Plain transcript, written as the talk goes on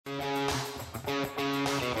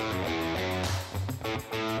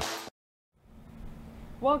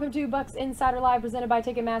Welcome to Bucs Insider Live, presented by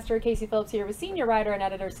Ticketmaster. Casey Phillips here with senior writer and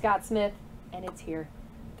editor Scott Smith, and it's here.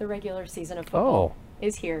 The regular season of football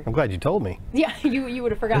is here. I'm glad you told me. Yeah, you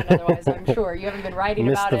would have forgotten otherwise, I'm sure. You haven't been writing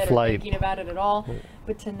about it or thinking about it at all.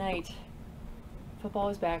 But tonight, football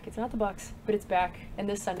is back. It's not the Bucs, but it's back. And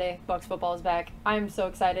this Sunday, Bucs football is back. I'm so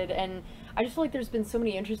excited, and I just feel like there's been so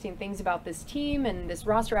many interesting things about this team and this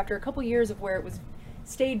roster after a couple years of where it was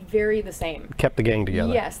stayed very the same. Kept the gang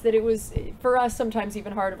together. Yes, that it was, for us, sometimes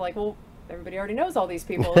even hard of like, well, everybody already knows all these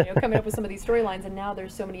people, coming up with some of these storylines, and now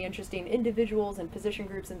there's so many interesting individuals and position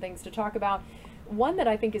groups and things to talk about. One that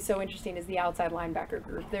I think is so interesting is the outside linebacker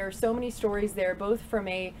group. There are so many stories there, both from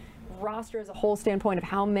a roster as a whole standpoint of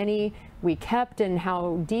how many we kept and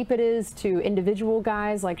how deep it is, to individual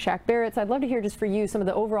guys like Shaq Barrett. So I'd love to hear just for you some of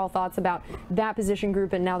the overall thoughts about that position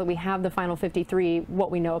group, and now that we have the final 53, what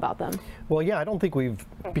we know about them. Well, yeah, I don't think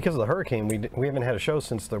because of the hurricane, we haven't had a show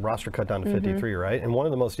since the roster cut down to 53, right? And one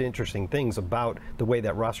of the most interesting things about the way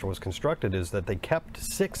that roster was constructed is that they kept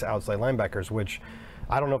 6 outside linebackers, which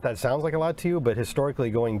I don't know if that sounds like a lot to you, but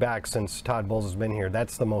historically, going back since Todd Bowles has been here,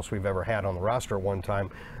 that's the most we've ever had on the roster at one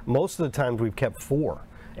time. Most of the times we've kept 4.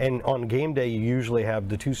 And on game day, you usually have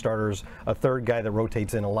the 2 starters, a third guy that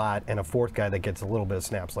rotates in a lot, and a fourth guy that gets a little bit of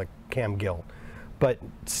snaps, like Cam Gill. But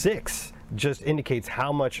 6 just indicates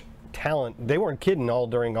how much talent. They weren't kidding all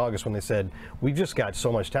during August when they said, we've just got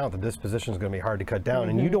so much talent that this position is going to be hard to cut down.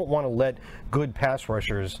 And you don't want to let good pass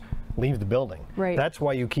rushers leave the building. Right. That's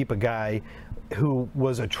why you keep a guy who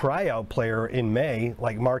was a tryout player in May,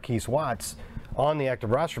 like Marquise Watts, on the active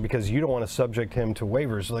roster, because you don't want to subject him to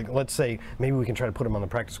waivers. Like, let's say maybe we can try to put him on the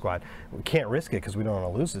practice squad. We can't risk it because we don't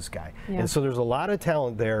want to lose this guy. Yeah. And so there's a lot of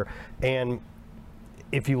talent there. And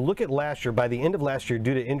if you look at last year, by the end of last year,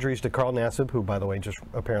 due to injuries to Carl Nassib, who, by the way, just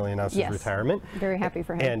apparently announced his retirement. Very happy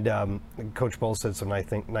for him. And Coach Bowles said some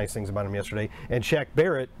nice things about him yesterday. And Shaq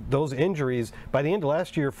Barrett, those injuries, by the end of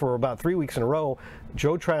last year, for about 3 weeks in a row,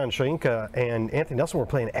 Joe Tryon-Shoyinka and Anthony Nelson were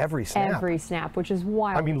playing every snap. Every snap, which is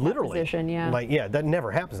wild. I mean, literally. Position, yeah. Like, yeah, that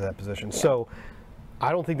never happens in that position. Yeah. So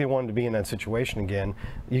I don't think they wanted to be in that situation again.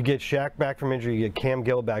 You get Shaq back from injury, you get Cam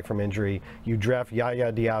Gill back from injury, you draft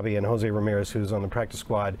Yaya Diaby and Jose Ramirez, who's on the practice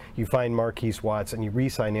squad, you find Marquise Watts, and you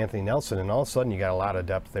re-sign Anthony Nelson, and all of a sudden you got a lot of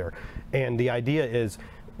depth there. And the idea is,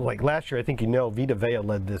 like last year, I think Vita Vea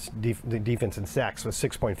led the defense in sacks with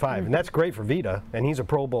 6.5, and that's great for Vita, and he's a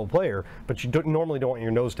Pro Bowl player, but you normally don't want your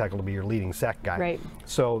nose tackle to be your leading sack guy. Right.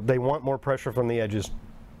 So they want more pressure from the edges.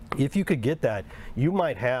 If you could get that, you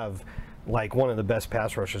might have like one of the best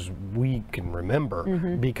pass rushes we can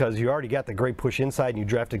remember, because you already got the great push inside, and you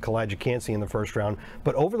drafted Kalijah Cansey in the first round.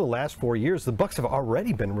 But over the last 4 years, the Bucs have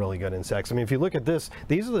already been really good in sacks. I mean, if you look at this,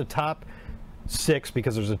 these are the top 6,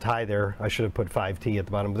 because there's a tie there. I should have put 5T at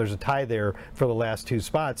the bottom, but there's a tie there for the last 2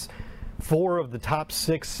 spots. 4 of the top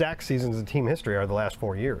 6 sack seasons in team history are the last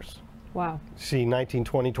 4 years. Wow. See 19,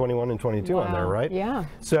 20, 21, and 22 on there, right? Yeah.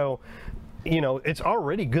 So, it's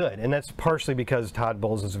already good, and that's partially because Todd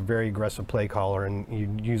Bowles is a very aggressive play caller, and you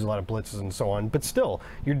use a lot of blitzes and so on. But still,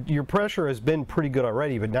 your pressure has been pretty good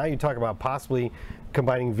already. But now you talk about possibly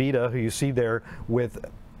combining Vita, who you see there, with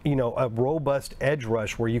a robust edge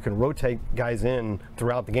rush where you can rotate guys in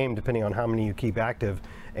throughout the game depending on how many you keep active,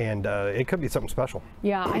 and it could be something special.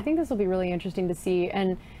 Yeah, I think this will be really interesting to see,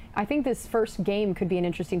 and I think this first game could be an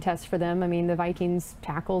interesting test for them. I mean, the Vikings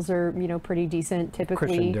tackles are, pretty decent typically.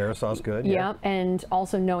 Christian Darrisaw's good. Yeah, and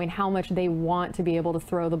also knowing how much they want to be able to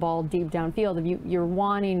throw the ball deep downfield. If you're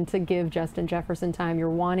wanting to give Justin Jefferson time, you're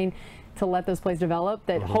wanting to let those plays develop,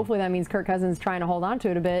 that hopefully that means Kirk Cousins trying to hold on to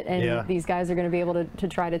it a bit, and these guys are going to be able to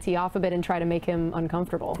try to tee off a bit and try to make him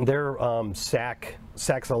uncomfortable. Their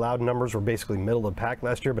sacks allowed numbers were basically middle of the pack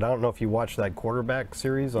last year, but I don't know if you watched that quarterback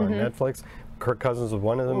series on Netflix. Kirk Cousins was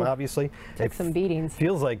one of them, obviously. Took some beatings.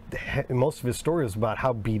 Feels like most of his story was about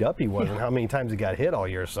how beat up he was and how many times he got hit all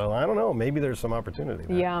year. So I don't know. Maybe there's some opportunity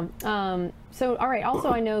there. Yeah. So, all right.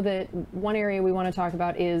 Also, I know that one area we want to talk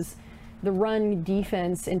about is the run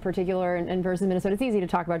defense in particular, and versus Minnesota. It's easy to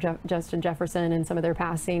talk about Justin Jefferson and some of their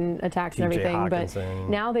passing attacks and everything, Hawkinson. But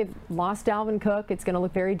now they've lost Dalvin Cook. It's going to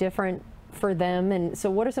look very different for them. And so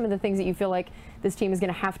what are some of the things that you feel like this team is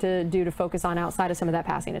going to have to do to focus on outside of some of that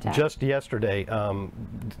passing attack? Just yesterday,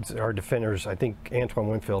 our defenders, I think Antoine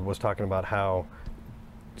Winfield was talking about how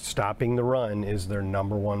stopping the run is their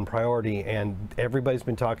 #1 priority, and everybody's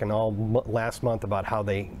been talking all last month about how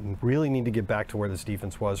they really need to get back to where this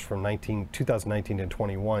defense was from 2019 to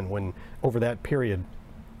 21, when over that period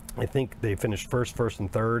I think they finished first, and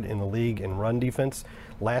third in the league in run defense.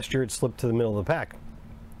 Last year it slipped to the middle of the pack.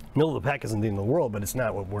 middle of the pack isn't the end of the world, but it's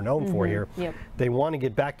not what we're known for here. Yep. They want to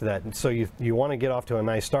get back to that, and so you want to get off to a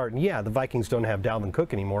nice start. And yeah, the Vikings don't have Dalvin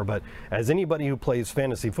Cook anymore, but as anybody who plays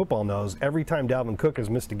fantasy football knows, every time Dalvin Cook has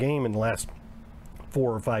missed a game in the last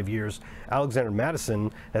 4 or 5 years, Alexander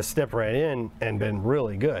Mattison has stepped right in and been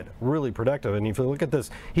really good, really productive. And if you look at this,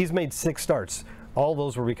 he's made 6 starts. All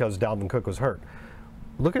those were because Dalvin Cook was hurt.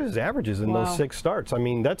 Look at his averages in those 6 starts. I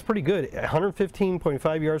mean, that's pretty good.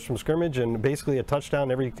 115.5 yards from scrimmage and basically a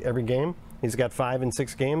touchdown every game. He's got 5 in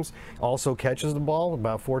 6 games. Also catches the ball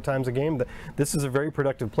about 4 times a game. This is a very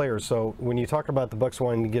productive player. So when you talk about the Bucs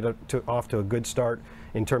wanting to get off to a good start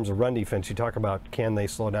in terms of run defense, you talk about, can they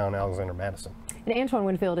slow down Alexander Mattison? And Antoine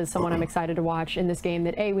Winfield is someone I'm excited to watch in this game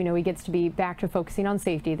that, we know he gets to be back to focusing on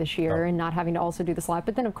safety this year and not having to also do the slot.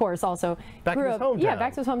 But then, of course, also back to his hometown. Yeah,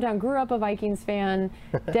 back to his hometown. Grew up a Vikings fan.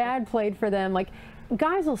 Dad played for them. Like,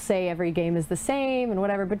 guys will say every game is the same and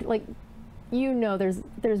whatever, but, like, you know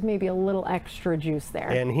there's maybe a little extra juice there.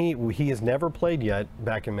 And he has never played yet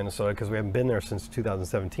back in Minnesota because we haven't been there since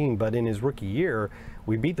 2017. But in his rookie year,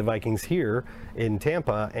 we beat the Vikings here in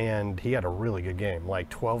Tampa, and he had a really good game, like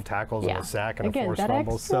 12 tackles and a sack and a forced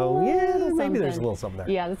fumble. So yeah, maybe there's a little something there.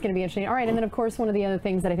 Yeah, that's going to be interesting. All right, and then of course one of the other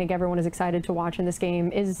things that I think everyone is excited to watch in this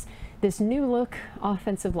game is this new look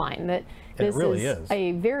offensive line. This really is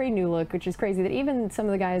a very new look, which is crazy. That even some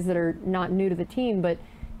of the guys that are not new to the team, but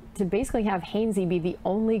to basically have Hainsey be the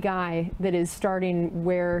only guy that is starting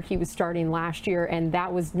where he was starting last year, and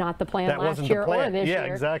that was not the plan last year or this year.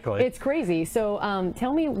 Yeah, exactly. It's crazy. So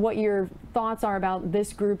tell me what your thoughts are about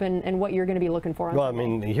this group and what you're going to be looking for. Well, I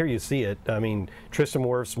mean, here you see it. I mean, Tristan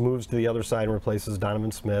Wirfs moves to the other side and replaces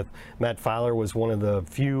Donovan Smith. Matt Filer was one of the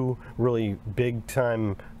few really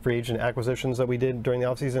big-time free agent acquisitions that we did during the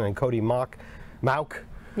offseason, and Cody Mauch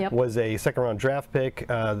was a second-round draft pick.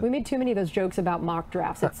 We made too many of those jokes about mock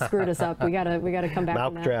drafts. It screwed us up. We gotta come back.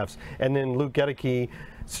 Mock drafts. And then Luke Gedeke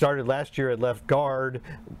started last year at left guard,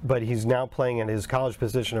 but he's now playing at his college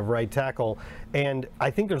position of right tackle. And I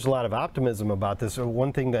think there's a lot of optimism about this.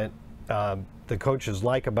 One thing that the coaches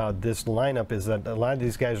like about this lineup is that a lot of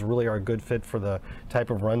these guys really are a good fit for the type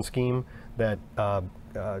of run scheme that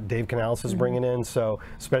Dave Canales is bringing in. So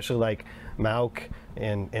especially like Mauch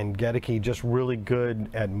and Gedeke, just really good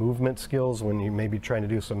at movement skills when you may be trying to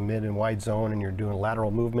do some mid and wide zone and you're doing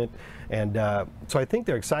lateral movement. And so I think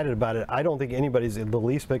they're excited about it. I don't think anybody's the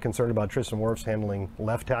least bit concerned about Tristan Wirfs handling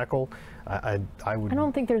left tackle. I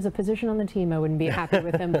don't think there's a position on the team I wouldn't be happy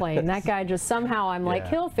with him playing. That guy just somehow, I'm like,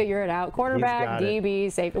 he'll figure it out. Quarterback, DB,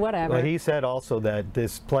 safety, whatever. Well, he said also that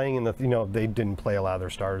this playing in the, they didn't play a lot of their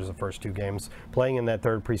starters the first 2 games. Playing in that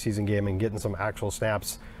 3rd preseason game and getting some actual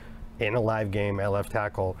snaps in a live game at left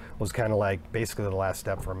tackle was kind of like basically the last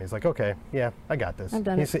step for him. He's like, okay, yeah, I got this. I've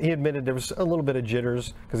done it. He admitted there was a little bit of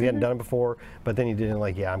jitters because he hadn't done it before, but then he did it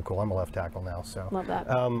like, yeah, I'm cool. I'm a left tackle now. So love that.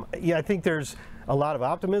 Yeah, I think there's a lot of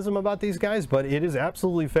optimism about these guys, but it is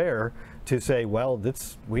absolutely fair to say, well,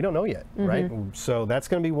 we don't know yet, right? So that's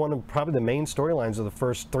going to be one of probably the main storylines of the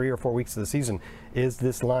first 3 or 4 weeks of the season. Is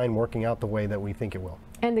this line working out the way that we think it will?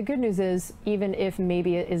 And the good news is, even if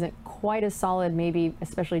maybe it isn't quite as solid, maybe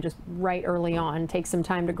especially just right early on, takes some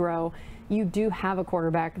time to grow, you do have a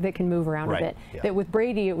quarterback that can move around a bit. Yeah. That with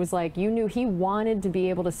Brady, it was like you knew he wanted to be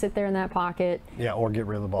able to sit there in that pocket. Yeah, or get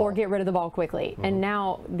rid of the ball. Or get rid of the ball quickly. And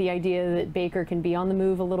now the idea that Baker can be on the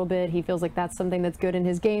move a little bit, he feels like that's something that's good in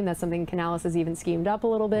his game. That's something Canales has even schemed up a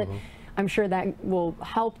little bit. I'm sure that will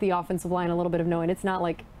help the offensive line a little bit of knowing it's not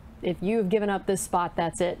like, if you've given up this spot,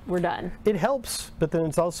 that's it, we're done. It helps, but then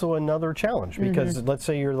it's also another challenge because let's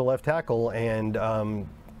say you're the left tackle and,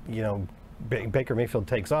 Baker Mayfield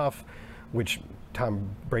takes off, which Tom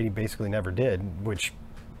Brady basically never did, which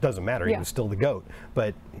doesn't matter. He was still the GOAT.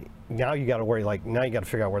 But now you got to worry, now you got to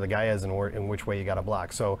figure out where the guy is and in which way you got to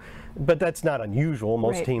block. So, but that's not unusual.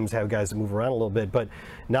 Most teams have guys that move around a little bit. But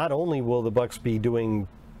not only will the Bucs be doing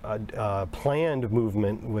planned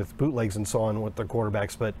movement with bootlegs and so on with their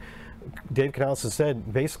quarterbacks, but Dave Canales has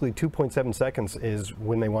said basically 2.7 seconds is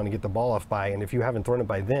when they want to get the ball off by, and if you haven't thrown it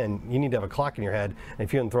by then, you need to have a clock in your head, and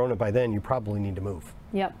if you haven't thrown it by then, you probably need to move.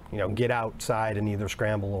 Yep. Get outside and either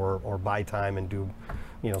scramble or buy time and do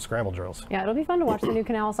scramble drills. Yeah, it'll be fun to watch the new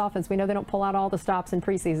Canales offense. We know they don't pull out all the stops in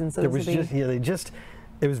preseason, so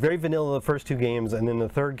it was very vanilla the first 2 games, and then the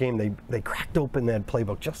 3rd game they cracked open that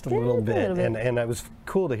playbook just a little bit. And it was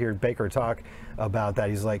cool to hear Baker talk about that.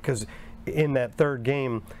 He's like, because in that 3rd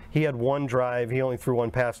game, he had 1 drive. He only threw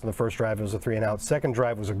 1 pass in the first drive. It was a 3-and-out. Second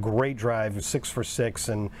drive was a great drive, 6 for 6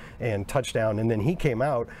 and touchdown. And then he came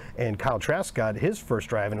out, and Kyle Trask got his first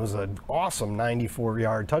drive, and it was an awesome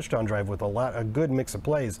 94-yard touchdown drive with a good mix of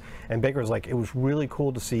plays. And Baker was like, it was really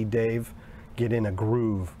cool to see Dave get in a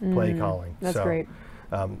groove play calling. That's great.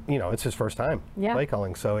 You know, it's his first time play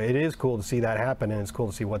calling, so it is cool to see that happen, and it's cool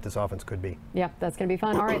to see what this offense could be. Yeah, that's going to be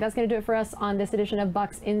fun. All right, that's going to do it for us on this edition of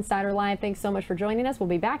Bucs Insider Live. Thanks so much for joining us. We'll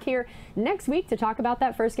be back here next week to talk about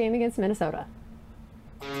that first game against Minnesota.